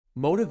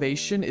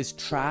Motivation is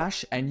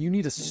trash and you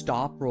need to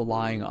stop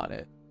relying on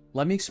it.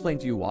 Let me explain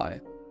to you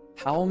why.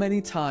 How many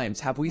times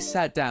have we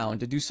sat down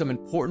to do some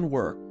important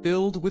work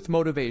filled with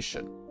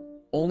motivation,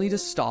 only to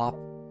stop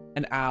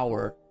an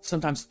hour,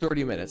 sometimes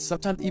 30 minutes,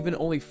 sometimes even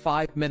only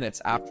 5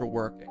 minutes after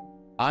working?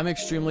 I'm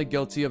extremely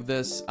guilty of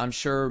this. I'm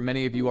sure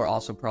many of you are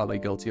also probably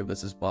guilty of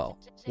this as well.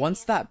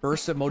 Once that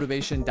burst of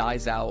motivation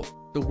dies out,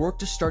 the work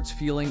just starts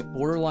feeling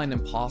borderline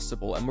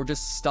impossible, and we're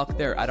just stuck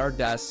there at our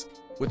desk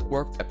with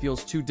work that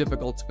feels too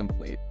difficult to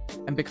complete.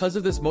 And because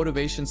of this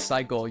motivation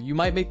cycle, you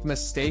might make the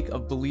mistake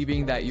of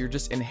believing that you're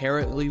just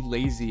inherently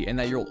lazy and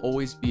that you'll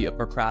always be a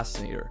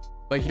procrastinator.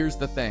 But here's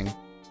the thing,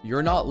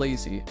 you're not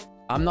lazy.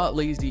 I'm not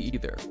lazy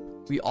either.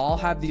 We all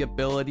have the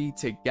ability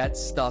to get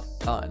stuff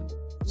done.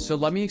 So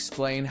let me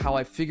explain how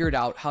I figured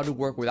out how to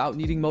work without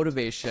needing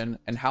motivation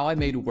and how I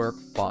made work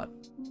fun.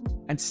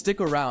 And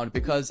stick around,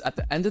 because at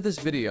the end of this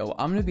video,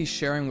 I'm going to be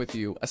sharing with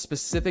you a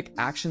specific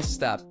action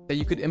step that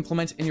you could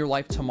implement in your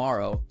life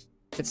tomorrow.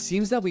 It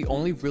seems that we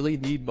only really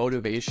need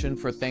motivation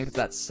for things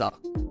that suck.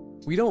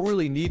 We don't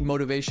really need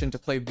motivation to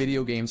play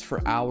video games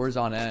for hours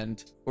on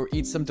end or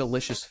eat some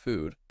delicious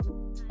food.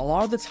 A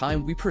lot of the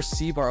time, we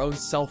perceive our own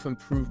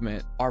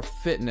self-improvement, our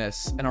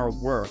fitness, and our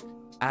work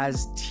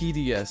as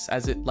tedious,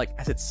 as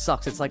it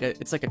sucks. It's like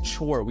a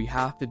chore. We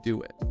have to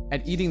do it.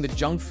 And eating the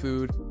junk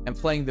food and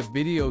playing the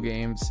video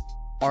games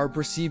are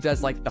perceived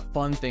as like the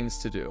fun things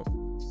to do.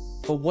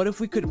 But what if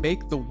we could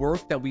make the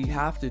work that we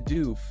have to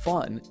do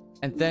fun,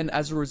 and then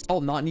as a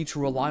result not need to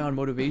rely on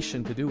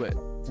motivation to do it?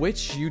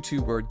 Which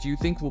YouTuber do you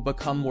think will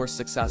become more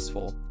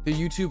successful? The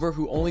YouTuber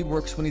who only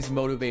works when he's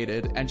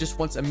motivated and just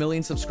wants 1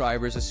 million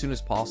subscribers as soon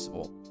as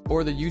possible?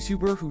 Or the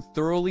YouTuber who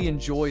thoroughly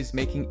enjoys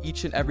making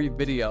each and every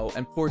video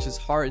and pours his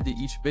heart into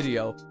each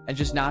video and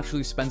just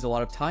naturally spends a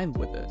lot of time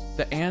with it?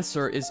 The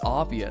answer is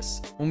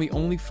obvious. When we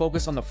only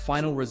focus on the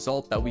final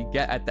result that we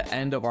get at the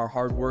end of our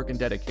hard work and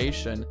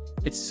dedication,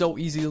 it's so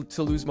easy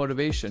to lose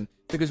motivation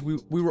because we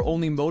were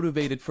only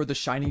motivated for the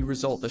shiny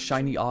result, the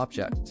shiny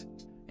object.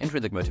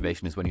 Intrinsic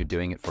motivation is when you're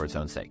doing it for its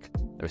own sake.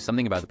 There is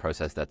something about the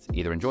process that's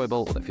either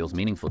enjoyable or that feels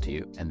meaningful to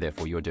you, and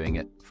therefore you're doing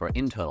it for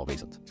internal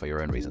reasons, for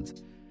your own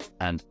reasons.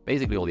 And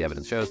basically all the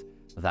evidence shows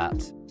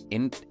that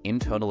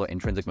internal or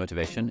intrinsic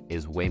motivation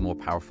is way more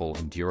powerful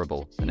and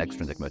durable than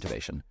extrinsic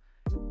motivation.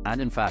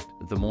 And in fact,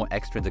 the more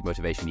extrinsic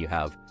motivation you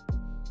have,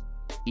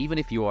 even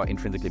if you are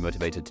intrinsically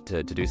motivated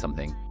to do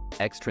something,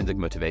 extrinsic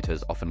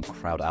motivators often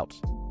crowd out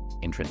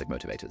intrinsic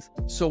motivators.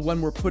 So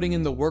when we're putting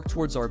in the work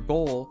towards our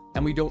goal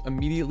and we don't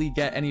immediately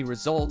get any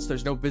results,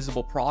 there's no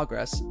visible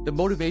progress, the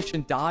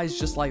motivation dies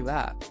just like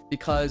that,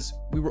 because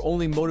we were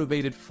only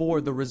motivated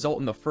for the result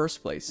in the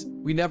first place.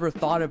 We never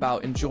thought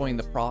about enjoying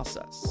the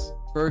process.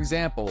 For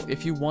example,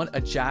 if you want a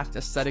jacked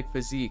aesthetic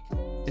physique,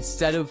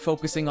 instead of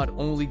focusing on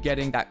only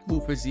getting that cool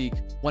physique,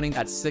 wanting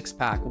that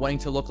six-pack, wanting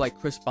to look like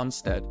Chris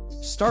Bumstead,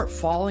 start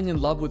falling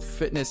in love with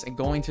fitness and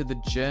going to the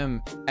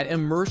gym and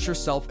immerse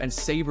yourself and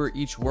savor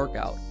each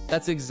workout.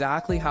 That's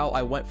exactly how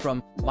I went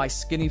from my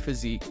skinny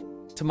physique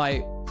to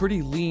my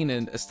pretty lean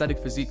and aesthetic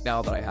physique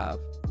now that I have.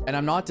 And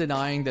I'm not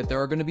denying that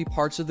there are going to be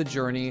parts of the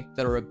journey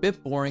that are a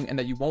bit boring and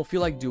that you won't feel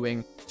like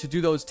doing. To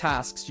do those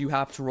tasks, you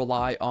have to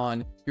rely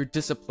on your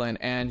discipline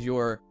and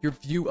your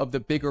view of the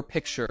bigger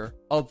picture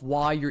of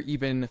why you're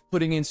even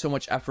putting in so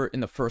much effort in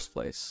the first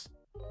place.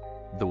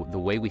 The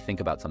way we think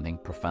about something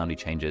profoundly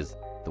changes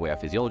the way our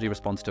physiology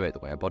responds to it, the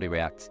way our body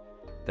reacts.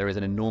 There is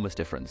an enormous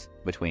difference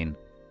between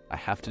I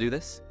have to do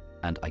this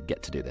and I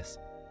get to do this.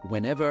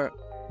 Whenever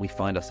we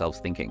find ourselves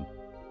thinking,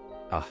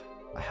 I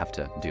have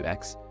to do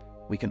X,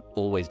 we can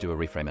always do a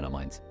reframe in our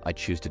minds. I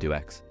choose to do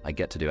X. I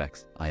get to do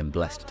X. I am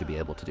blessed to be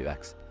able to do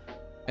X.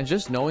 And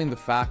just knowing the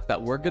fact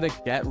that we're going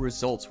to get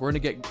results, we're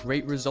going to get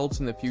great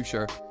results in the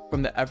future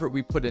from the effort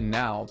we put in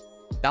now,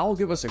 that will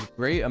give us a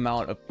great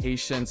amount of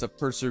patience, of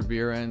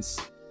perseverance,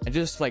 and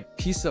just like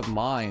peace of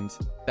mind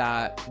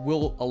that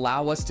will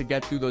allow us to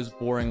get through those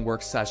boring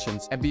work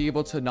sessions and be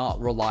able to not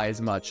rely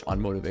as much on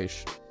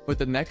motivation. But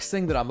the next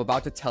thing that I'm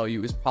about to tell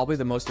you is probably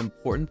the most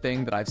important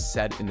thing that I've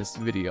said in this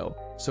video,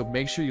 so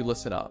make sure you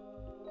listen up.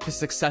 To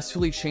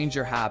successfully change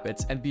your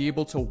habits and be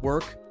able to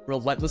work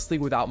relentlessly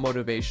without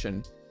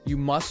motivation, you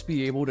must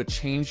be able to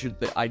change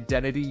the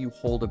identity you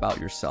hold about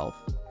yourself.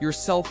 Your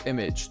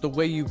self-image, the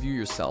way you view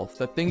yourself,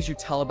 the things you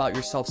tell about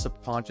yourself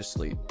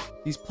subconsciously.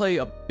 These play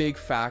a big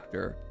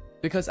factor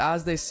because,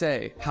 as they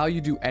say, how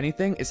you do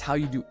anything is how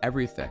you do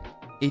everything.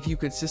 If you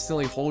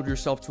consistently hold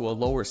yourself to a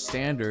lower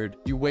standard,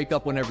 you wake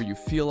up whenever you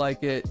feel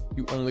like it,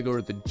 you only go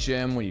to the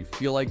gym when you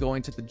feel like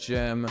going to the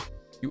gym,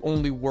 you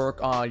only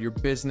work on your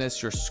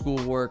business, your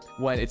schoolwork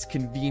when it's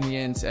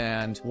convenient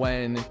and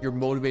when you're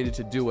motivated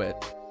to do it.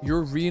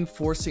 You're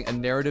reinforcing a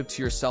narrative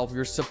to yourself.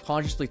 You're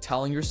subconsciously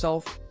telling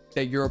yourself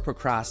that you're a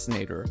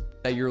procrastinator,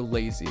 that you're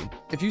lazy.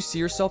 If you see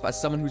yourself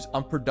as someone who's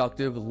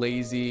unproductive,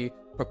 lazy,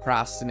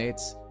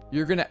 procrastinates,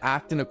 you're going to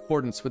act in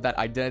accordance with that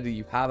identity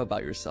you have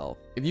about yourself.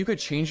 If you could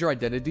change your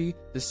identity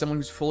to someone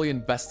who's fully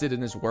invested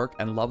in his work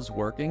and loves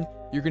working,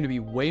 you're going to be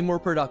way more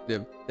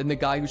productive than the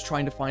guy who's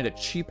trying to find a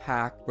cheap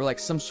hack or like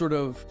some sort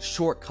of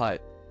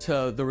shortcut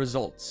to the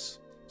results.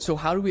 So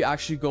how do we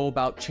actually go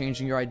about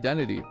changing your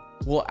identity?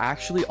 Well,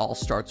 actually all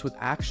starts with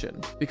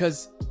action,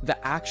 because the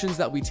actions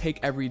that we take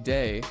every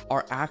day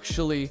are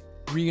actually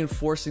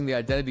reinforcing the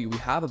identity we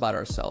have about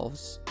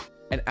ourselves.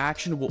 And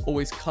action will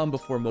always come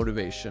before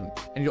motivation.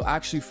 And you'll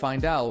actually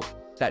find out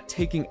that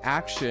taking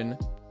action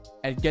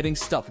and getting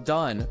stuff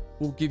done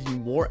will give you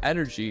more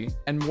energy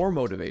and more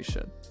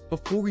motivation.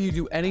 Before you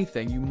do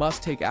anything, you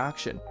must take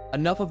action.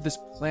 Enough of this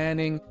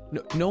planning,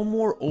 no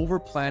more over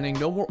planning,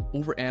 no more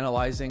over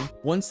analyzing.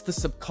 Once the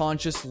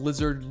subconscious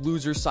lizard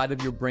loser side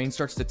of your brain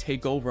starts to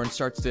take over and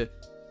starts to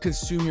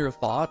consume your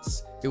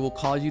thoughts, it will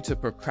cause you to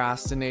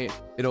procrastinate.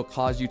 It'll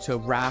cause you to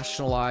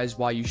rationalize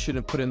why you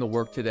shouldn't put in the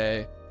work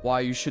today,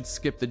 why you should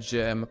skip the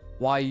gym,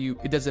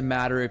 it doesn't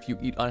matter if you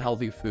eat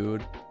unhealthy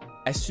food.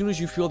 As soon as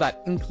you feel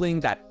that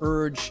inkling, that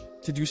urge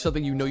to do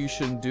something you know you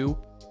shouldn't do,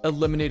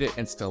 eliminate it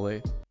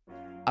instantly.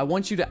 I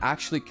want you to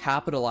actually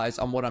capitalize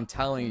on what I'm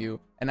telling you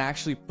and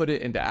actually put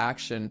it into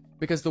action,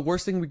 because the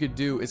worst thing we could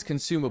do is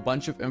consume a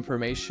bunch of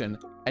information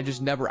and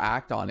just never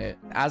act on it.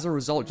 As a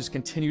result, just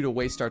continue to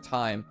waste our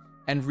time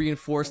and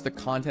reinforce the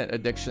content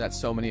addiction that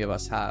so many of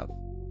us have.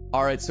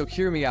 All right, so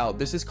hear me out.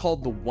 This is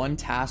called the one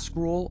task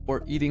rule,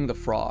 or eating the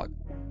frog.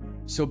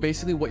 So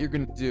basically what you're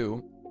gonna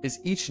do is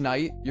each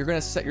night, you're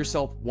gonna set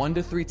yourself 1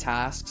 to 3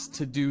 tasks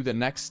to do the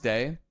next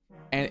day.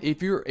 And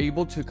if you're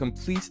able to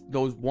complete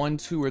those 1,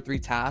 2, or 3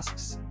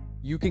 tasks,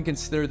 you can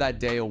consider that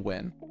day a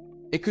win.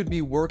 It could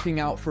be working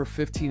out for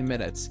 15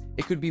 minutes.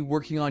 It could be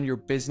working on your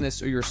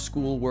business or your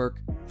schoolwork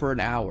for an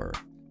hour.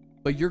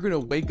 But you're gonna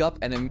wake up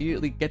and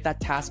immediately get that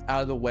task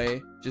out of the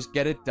way, just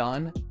get it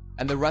done.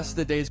 And the rest of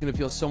the day is gonna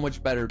feel so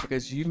much better,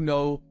 because you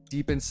know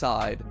deep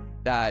inside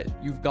that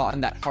you've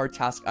gotten that hard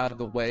task out of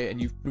the way and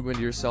you've proven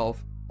to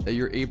yourself that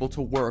you're able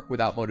to work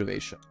without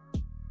motivation.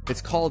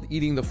 It's called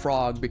eating the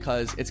frog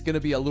because it's going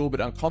to be a little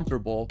bit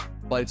uncomfortable,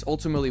 but it's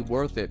ultimately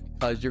worth it,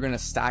 because you're going to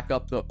stack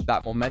up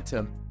that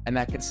momentum, and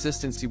that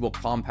consistency will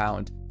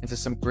compound into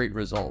some great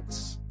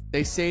results.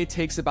 They say it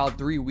takes about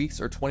 3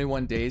 weeks or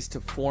 21 days to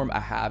form a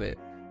habit,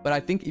 but I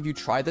think if you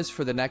try this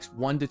for the next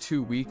 1 to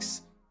 2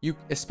 weeks,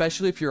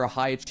 especially if you're a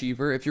high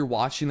achiever, if you're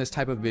watching this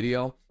type of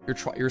video,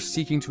 you're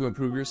seeking to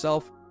improve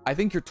yourself, I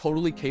think you're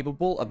totally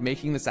capable of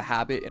making this a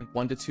habit in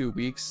 1 to 2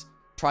 weeks.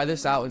 Try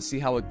this out and see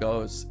how it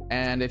goes.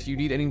 And if you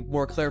need any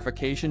more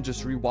clarification,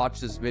 just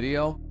rewatch this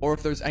video. Or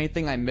if there's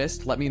anything I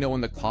missed, let me know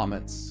in the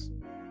comments.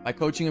 My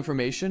coaching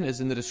information is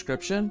in the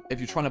description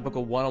if you're trying to book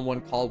a one-on-one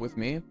call with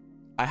me.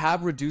 I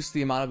have reduced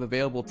the amount of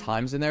available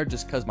times in there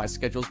just because my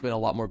schedule's been a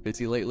lot more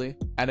busy lately.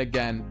 And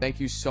again, thank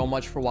you so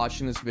much for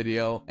watching this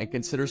video, and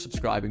consider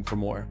subscribing for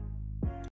more.